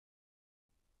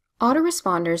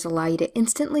Autoresponders allow you to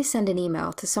instantly send an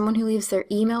email to someone who leaves their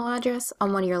email address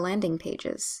on one of your landing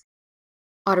pages.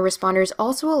 Autoresponders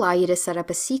also allow you to set up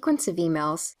a sequence of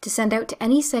emails to send out to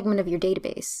any segment of your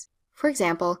database. For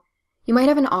example, you might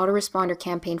have an autoresponder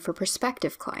campaign for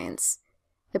prospective clients.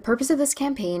 The purpose of this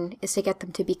campaign is to get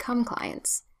them to become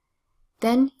clients.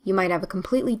 Then, you might have a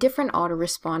completely different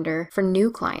autoresponder for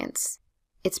new clients.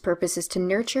 Its purpose is to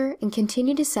nurture and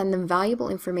continue to send them valuable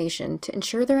information to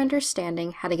ensure they're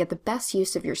understanding how to get the best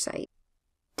use of your site.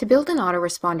 To build an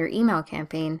autoresponder email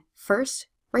campaign, first,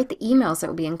 write the emails that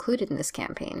will be included in this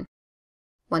campaign.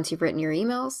 Once you've written your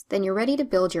emails, then you're ready to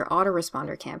build your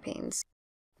autoresponder campaigns.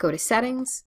 Go to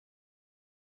Settings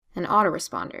and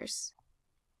Autoresponders.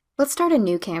 Let's start a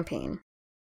new campaign.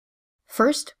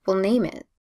 First, we'll name it.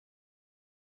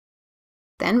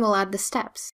 Then we'll add the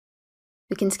steps.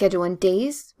 We can schedule in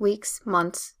days, weeks,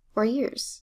 months, or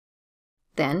years.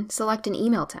 Then select an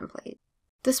email template.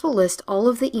 This will list all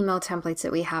of the email templates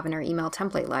that we have in our email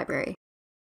template library.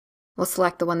 We'll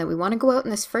select the one that we want to go out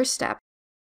in this first step,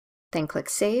 then click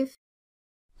Save.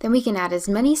 Then we can add as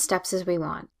many steps as we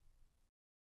want.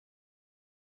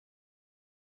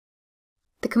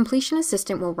 The completion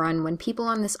assistant will run when people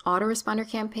on this autoresponder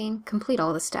campaign complete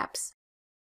all the steps.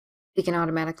 We can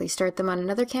automatically start them on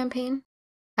another campaign,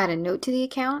 add a note to the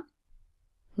account,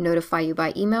 notify you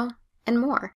by email, and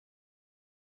more.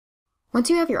 Once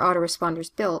you have your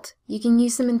autoresponders built, you can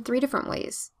use them in 3 different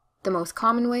ways. The most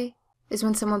common way is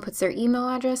when someone puts their email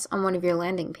address on one of your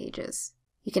landing pages.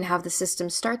 You can have the system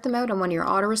start them out on one of your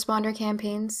autoresponder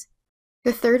campaigns.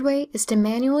 The third way is to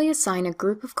manually assign a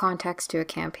group of contacts to a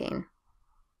campaign.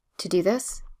 To do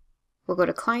this, we'll go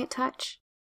to Client Touch,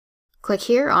 click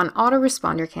here on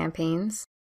Autoresponder Campaigns,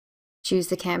 choose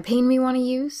the campaign we want to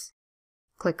use,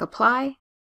 click Apply,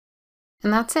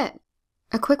 and that's it.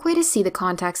 A quick way to see the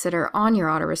contacts that are on your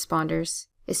autoresponders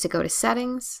is to go to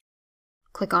Settings,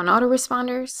 click on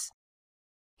Autoresponders.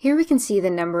 Here we can see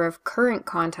the number of current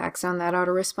contacts on that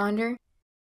autoresponder,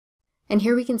 and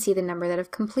here we can see the number that have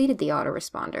completed the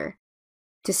autoresponder.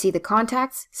 To see the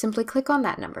contacts, simply click on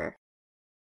that number.